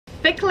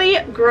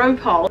THICCLY Grow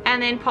Poles,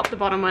 and then pop the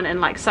bottom one in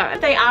like so.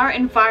 They are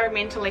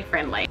environmentally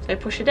friendly. So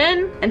push it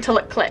in until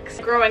it clicks.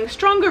 Growing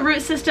stronger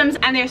root systems,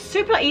 and they're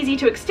super easy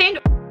to extend.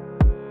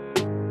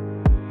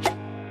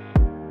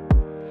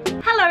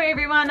 Hello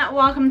everyone,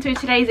 welcome to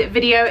today's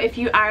video. If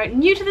you are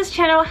new to this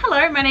channel,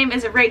 hello, my name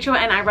is Rachel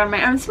and I run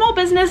my own small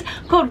business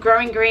called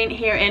GrowingGreen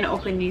here in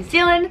Auckland, New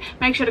Zealand.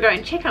 Make sure to go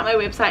and check out my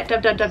website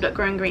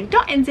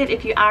www.growinggreen.nz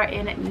if you are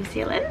in New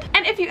Zealand.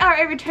 And if you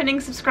are a returning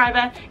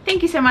subscriber,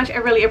 thank you so much. I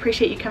really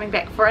appreciate you coming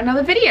back for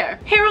another video.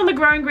 Here on the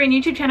GrowingGreen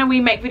YouTube channel, we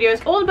make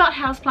videos all about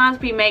houseplants.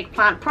 We make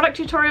plant product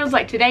tutorials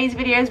like today's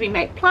videos. We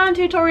make plant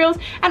tutorials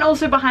and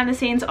also behind the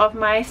scenes of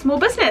my small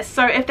business.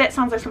 So if that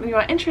sounds like something you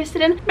are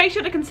interested in, make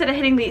sure to consider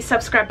hitting the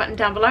subscribe button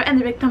down below and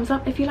the big thumbs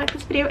up if you like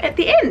this video at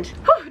the end.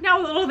 Whew,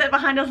 now with all of that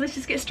behind us, let's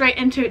just get straight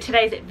into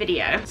today's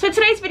video. So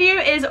today's video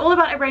is all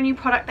about a brand new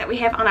product that we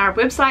have on our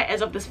website.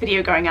 As of this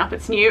video going up,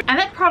 it's new, and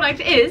that product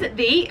is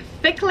the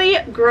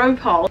THICCLY Grow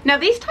Poles. Now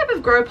these type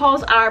of grow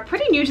poles are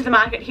pretty new to the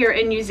market here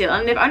in New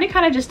Zealand. They've only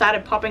kind of just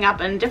started popping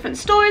up in different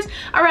stores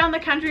around the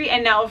country,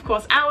 and now of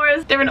course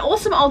ours. They're an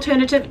awesome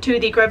alternative to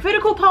the grow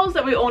vertical poles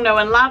that we all know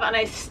and love, and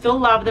I still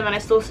love them and I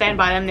still stand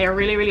by them. They're a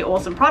really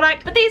awesome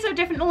product, but these are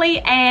definitely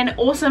an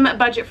awesome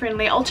budget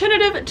friendly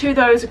alternative to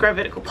those grow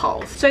vertical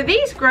poles. So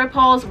these grow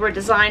poles were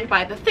designed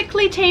by the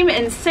THICCLY team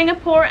in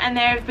Singapore, and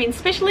they've been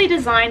specially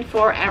designed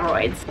for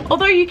aroids,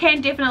 although you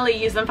can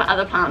definitely use them for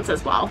other plants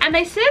as well. And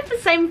they serve the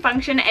same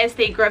function as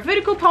the grow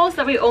vertical poles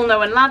that we all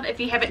know and love. If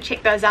you haven't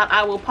checked those out,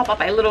 I will pop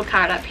up a little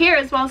card up here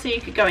as well, so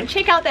you could go and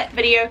check out that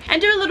video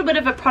and do a little bit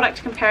of a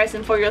product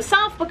comparison for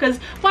yourself, because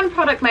one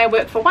product may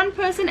work for one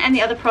person and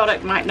the other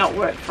product might not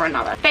work for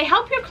another. They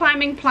help your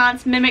climbing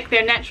plants mimic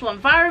their natural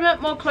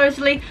environment more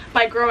closely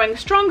by growing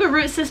stronger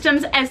root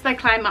systems as they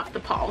climb up the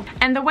pole.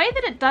 And the way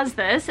that it does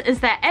this is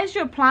that as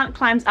your plant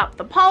climbs up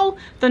the pole,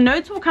 the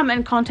nodes will come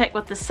in contact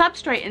with the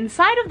substrate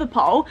inside of the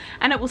pole,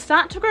 and it will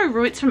start to grow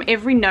roots from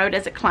every node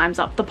as it climbs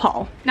up the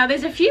pole. Now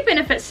there's a few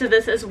benefits to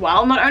this as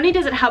well. Not only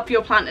does it help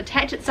your plant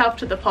attach itself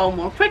to the pole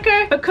more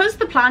quicker, because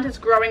the plant is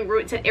growing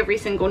roots at every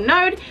single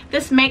node,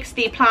 this makes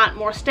the plant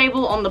more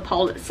stable on the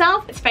pole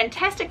itself. It's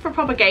fantastic for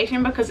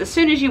propagation, because as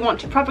soon as you want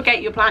to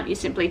propagate your plant, you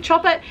simply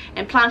chop it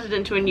and plant it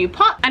into a new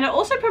pot. And it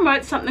also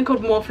promotes something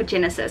called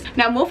morphogenesis.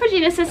 Now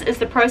morphogenesis is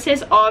the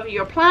process of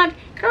your plant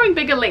growing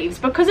bigger leaves.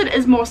 Because it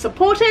is more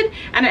supported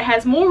and it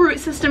has more root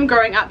system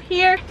growing up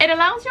here, it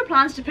allows your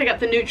plants to pick up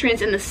the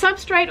nutrients in the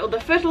substrate or the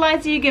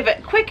fertilizer you give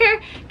it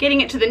quicker, getting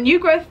it to the new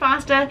growth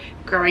faster,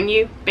 growing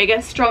you bigger,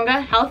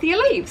 stronger, healthier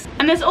leaves.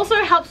 And this also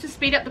helps to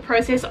speed up the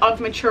process of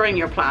maturing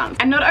your plants.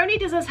 And not only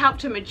does this help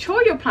to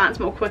mature your plants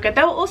more quicker,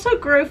 they'll also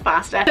grow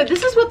faster. So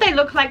this is what they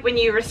look like when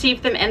you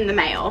receive them in the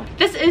mail.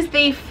 This is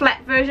the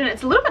flat version.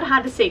 It's a little bit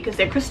hard to see because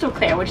they're crystal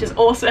clear, which is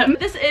awesome.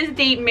 This is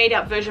the made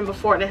up version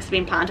before it has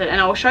been planted, and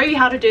I'll show you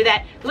how to do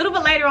that a little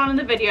bit later on in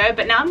the video.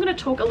 But now I'm going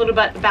to talk a little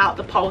bit about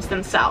the poles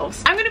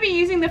themselves. I'm going to be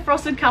using the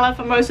frosted color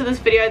for most of this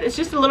video. It's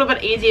just a little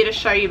bit easier to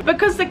show you,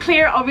 because the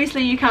clear,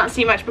 obviously you can't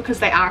see much because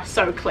they are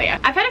so clear.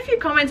 I've had a few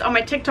comments on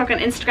my TikTok and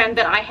Instagram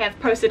that I have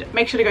posted.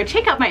 Make sure to go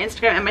check out my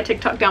Instagram and my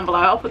TikTok down below.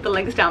 I'll put the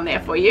links down there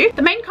for you.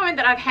 The main comment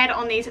that I've had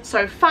on these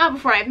so far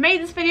before I've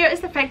made this video is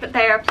the fact that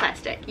they are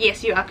plastic.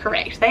 Yes, you are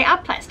correct. They are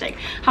plastic.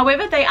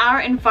 However, they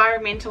are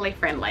environmentally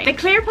friendly. The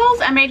clear poles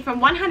are made from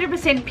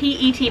 100%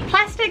 PET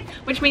plastic,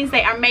 which means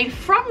they are made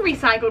from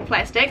recycled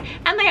plastic,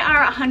 and they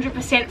are 100%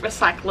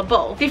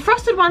 recyclable. The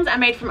frosted ones are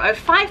made from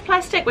O5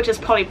 plastic, which is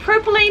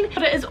polypropylene,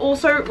 but it is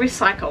also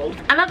recycled.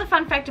 Another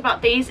fun fact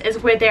about these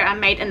is where they are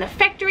made in the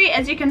factory.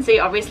 As you can see,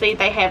 obviously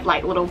they have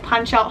like little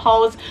punch out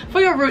holes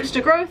for your roots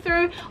to grow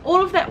through.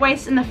 All of that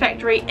waste in the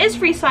factory is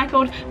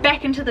recycled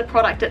back into the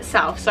product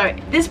itself, so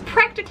there's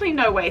practically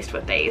no waste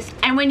with these.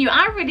 And when you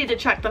are ready to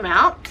chuck them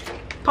out,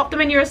 pop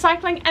them in your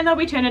recycling and they'll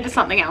be turned into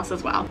something else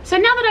as well. So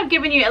now that I've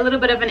given you a little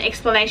bit of an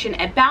explanation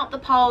about the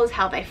poles,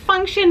 how they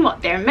function,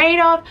 what they're made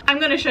of, I'm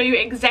going to show you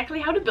exactly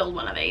how to build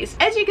one of these.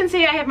 As you can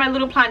see, I have my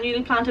little plant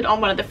newly planted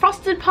on one of the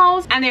frosted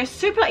poles, and they're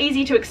super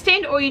easy to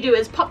extend. All you do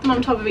is pop them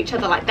on top of each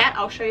other like that.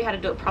 I'll show you how to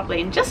do it properly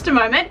in just a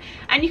moment.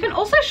 And you can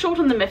also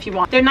shorten them if you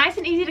want. They're nice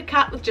and easy to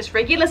cut with just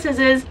regular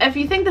scissors. If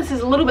you think this is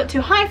a little bit too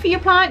high for your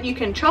plant, you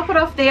can chop it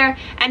off there,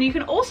 and you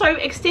can also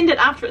extend it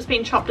after it's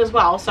been chopped as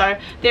well. So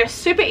they're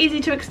super easy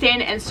to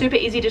extend and super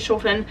easy to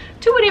shorten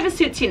to whatever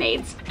suits your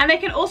needs. And they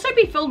can also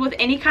be filled with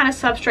any kind of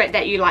substrate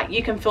that you like.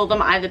 You can fill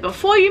them either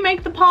before you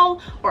make the pole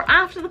or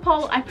after the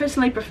pole. I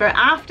personally prefer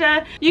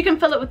after. You can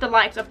fill it with the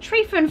likes of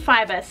tree fern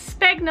fiber,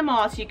 sphagnum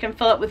moss. You can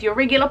fill it with your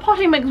regular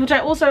potting mix, which I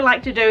also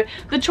like to do.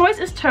 The choice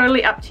is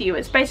totally up to you.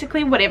 It's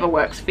basically whatever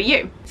works for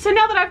you. So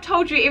now that I've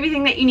told you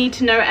everything that you need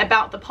to know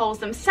about the poles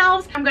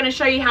themselves, I'm going to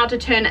show you how to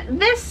turn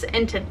this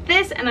into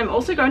this, and I'm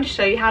also going to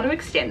show you how to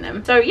extend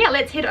them. So yeah,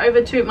 let's head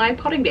over to my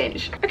potting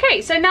bench.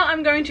 Okay, so now I'm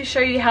I'm going to show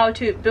you how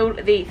to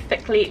build the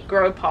THICCLY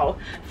Grow Pole.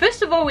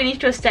 First of all, we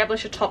need to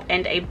establish a top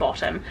and a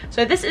bottom.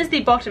 So this is the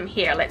bottom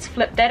here. Let's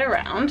flip that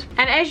around.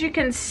 And as you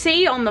can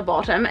see on the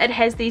bottom, it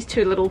has these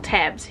two little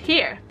tabs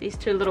here, these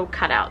two little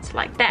cutouts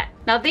like that.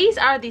 Now these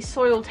are the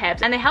soil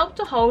tabs and they help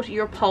to hold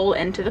your pole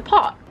into the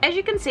pot. As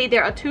you can see,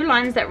 there are two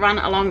lines that run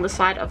along the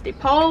side of the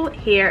pole,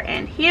 here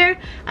and here,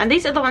 and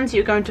these are the ones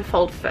you're going to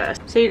fold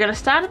first. So you're going to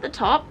start at the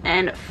top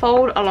and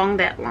fold along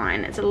that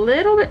line. It's a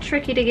little bit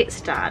tricky to get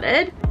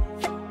started.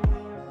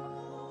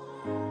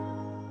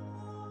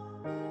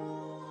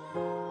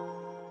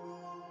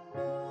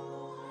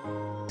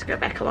 Go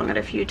back along it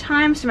a few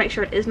times to make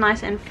sure it is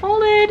nice and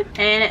folded,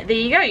 and there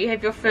you go, you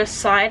have your first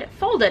side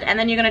folded. And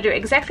then you're going to do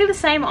exactly the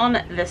same on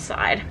this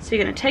side. So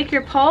you're going to take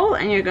your pole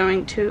and you're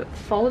going to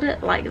fold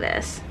it like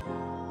this.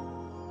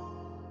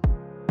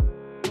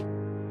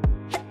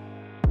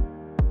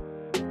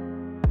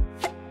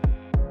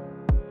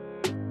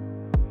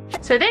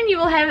 So then you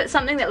will have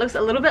something that looks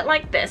a little bit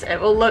like this.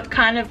 It will look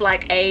kind of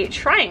like a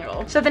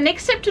triangle. So the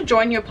next step to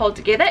join your pole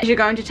together is you're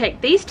going to take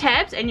these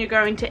tabs and you're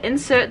going to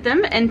insert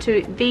them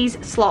into these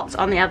slots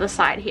on the other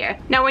side here.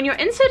 Now when you're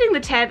inserting the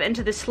tab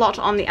into the slot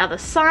on the other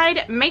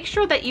side, make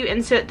sure that you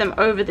insert them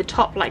over the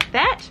top like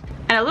that.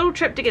 And a little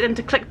trick to get them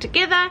to click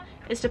together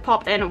is to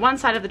pop in one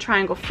side of the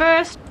triangle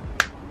first,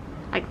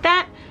 like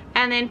that,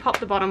 and then pop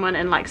the bottom one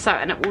in like so,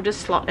 and it will just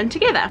slot in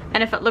together.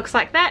 And if it looks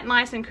like that,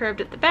 nice and curved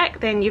at the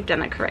back, then you've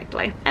done it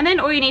correctly. And then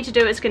all you need to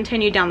do is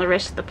continue down the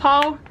rest of the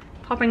pole,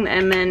 popping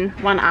them in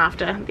one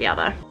after the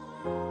other.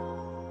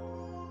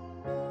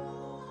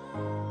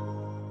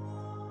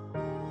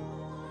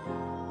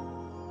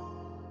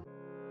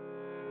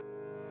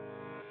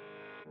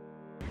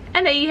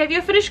 And there you have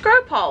your finished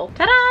grow pole.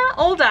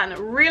 Ta-da! All done.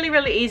 Really,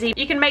 really easy.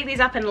 You can make these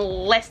up in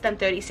less than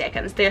 30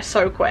 seconds. They're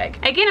so quick.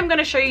 Again, I'm going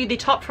to show you the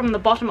top from the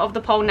bottom of the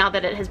pole now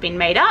that it has been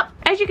made up.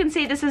 As you can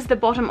see, this is the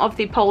bottom of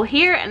the pole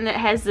here, and it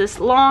has this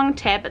long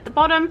tab at the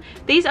bottom.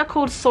 These are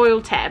called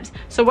soil tabs.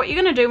 So what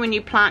you're going to do when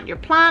you plant your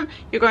plant,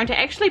 you're going to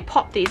actually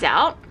pop these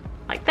out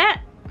like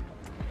that.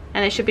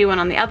 And there should be one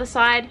on the other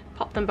side.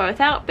 Pop them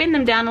both out, bend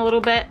them down a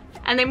little bit.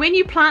 And then when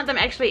you plant them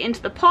actually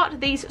into the pot,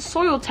 these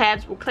soil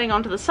tabs will cling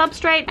onto the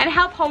substrate and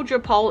help hold your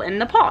pole in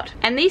the pot.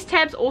 And these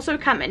tabs also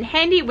come in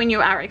handy when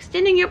you are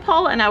extending your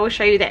pole, and I will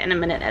show you that in a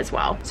minute as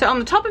well. So on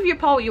the top of your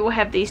pole, you will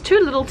have these two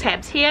little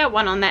tabs here,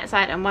 one on that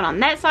side and one on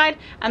that side,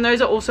 and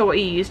those are also what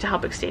you use to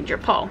help extend your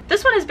pole.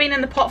 This one has been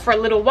in the pot for a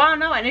little while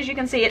now, and as you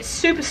can see, it's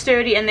super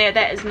sturdy in there.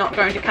 That is not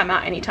going to come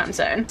out anytime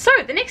soon. So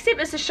the next step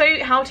is to show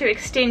you how to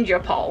extend your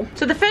pole.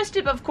 So the first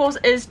step, of course,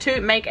 is to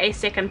make a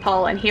second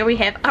pole, and here we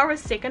have our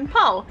second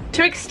pole.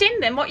 To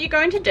extend them, what you're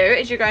going to do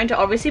is you're going to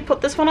obviously put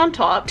this one on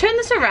top, turn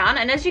this around,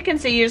 and as you can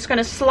see, you're just going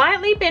to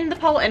slightly bend the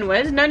pole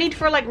inwards. No need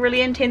for like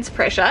really intense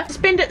pressure.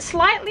 Just bend it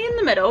slightly in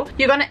the middle.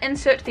 You're going to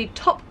insert the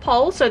top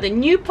pole, so the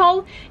new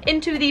pole,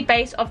 into the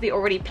base of the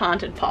already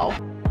planted pole.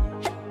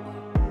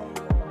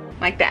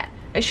 Like that.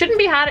 It shouldn't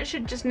be hard, it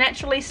should just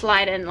naturally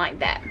slide in like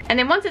that. And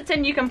then once it's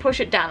in, you can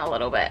push it down a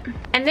little bit.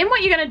 And then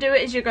what you're going to do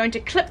is you're going to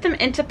clip them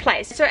into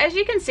place. So as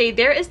you can see,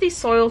 there is the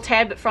soil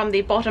tab from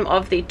the bottom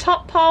of the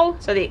top pole,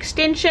 so the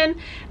extension,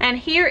 and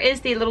here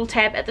is the little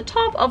tab at the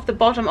top of the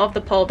bottom of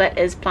the pole that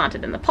is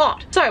planted in the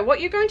pot. So what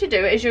you're going to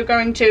do is you're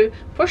going to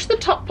push the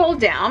top pole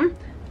down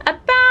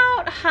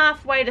about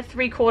halfway to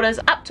 3/4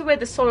 up to where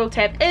the soil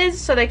tab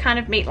is, so they kind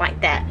of meet like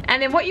that.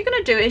 And then what you're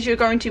going to do is you're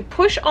going to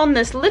push on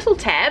this little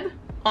tab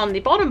on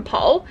the bottom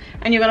pole,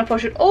 and you're going to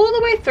push it all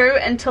the way through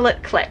until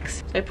it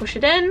clicks. So push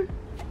it in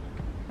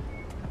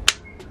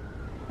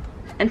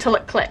until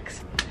it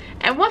clicks.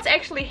 And what's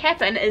actually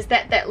happened is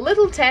that that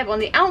little tab on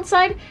the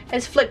outside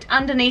has flicked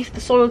underneath the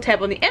soil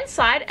tab on the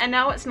inside, and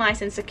now it's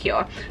nice and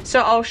secure.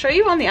 So I'll show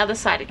you on the other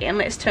side again.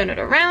 Let's turn it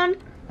around.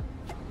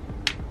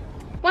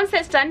 Once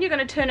that's done, you're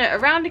going to turn it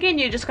around again.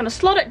 You're just going to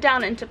slot it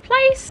down into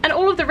place, and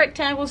all of the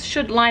rectangles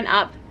should line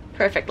up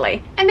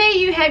perfectly. And there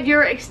you have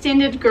your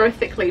extended Grow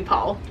THICCLY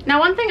pole. Now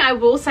one thing I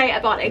will say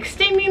about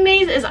extending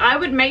these is I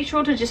would make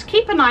sure to just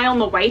keep an eye on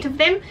the weight of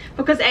them,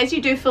 because as you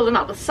do fill them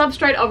up with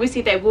substrate,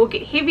 obviously they will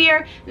get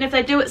heavier, and if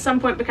they do at some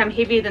point become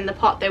heavier than the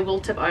pot, they will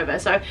tip over.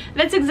 So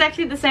that's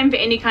exactly the same for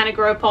any kind of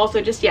grow pole, so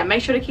just yeah,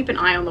 make sure to keep an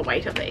eye on the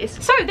weight of these.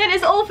 So that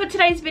is all for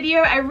today's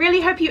video. I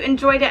really hope you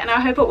enjoyed it, and I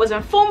hope it was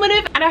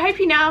informative, and I hope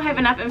you now have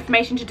enough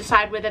information to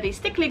decide whether these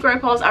THICCLY Grow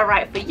Poles are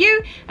right for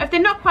you. If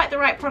they're not quite the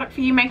right product for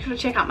you, make sure to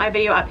check out my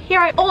video up here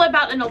all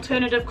about an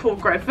alternative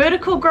called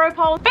Vertical Grow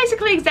Pole.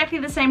 Basically exactly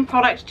the same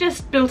product,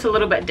 just built a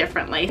little bit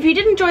differently. If you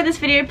did enjoy this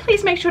video,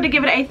 please make sure to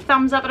give it a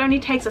thumbs up. It only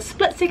takes a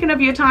split second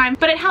of your time,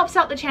 but it helps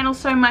out the channel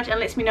so much and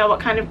lets me know what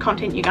kind of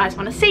content you guys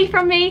want to see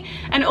from me.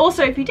 And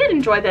also, if you did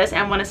enjoy this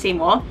and want to see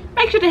more,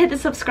 make sure to hit the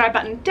subscribe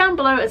button down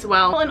below as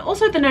well, and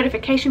also the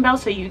notification bell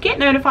so you get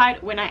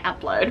notified when I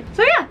upload.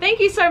 So yeah, thank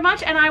you so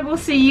much, and I will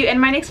see you in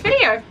my next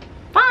video.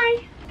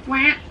 Bye!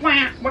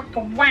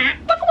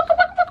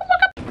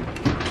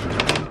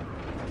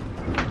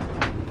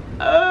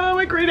 Oh,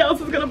 my greenhouse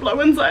is gonna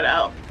blow inside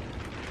out.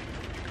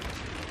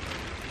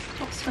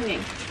 Stop swinging.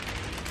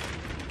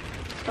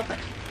 Stop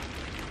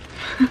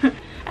it.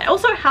 It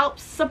also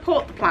helps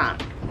support the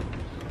plant.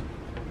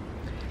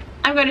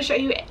 I'm going to show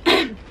you it.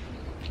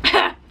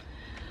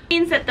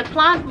 Means that the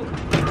plant will...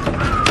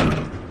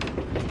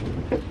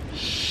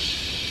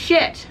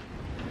 Shit.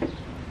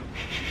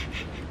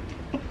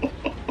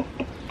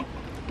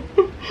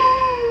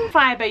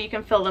 Fiber, you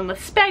can fill them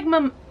with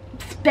sphagnum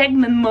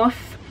moss.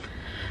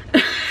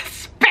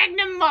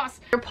 Sphagnum moss.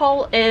 Your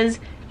pole is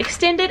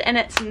extended and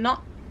it's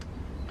not...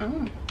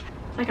 Oh,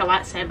 like a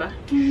lightsaber.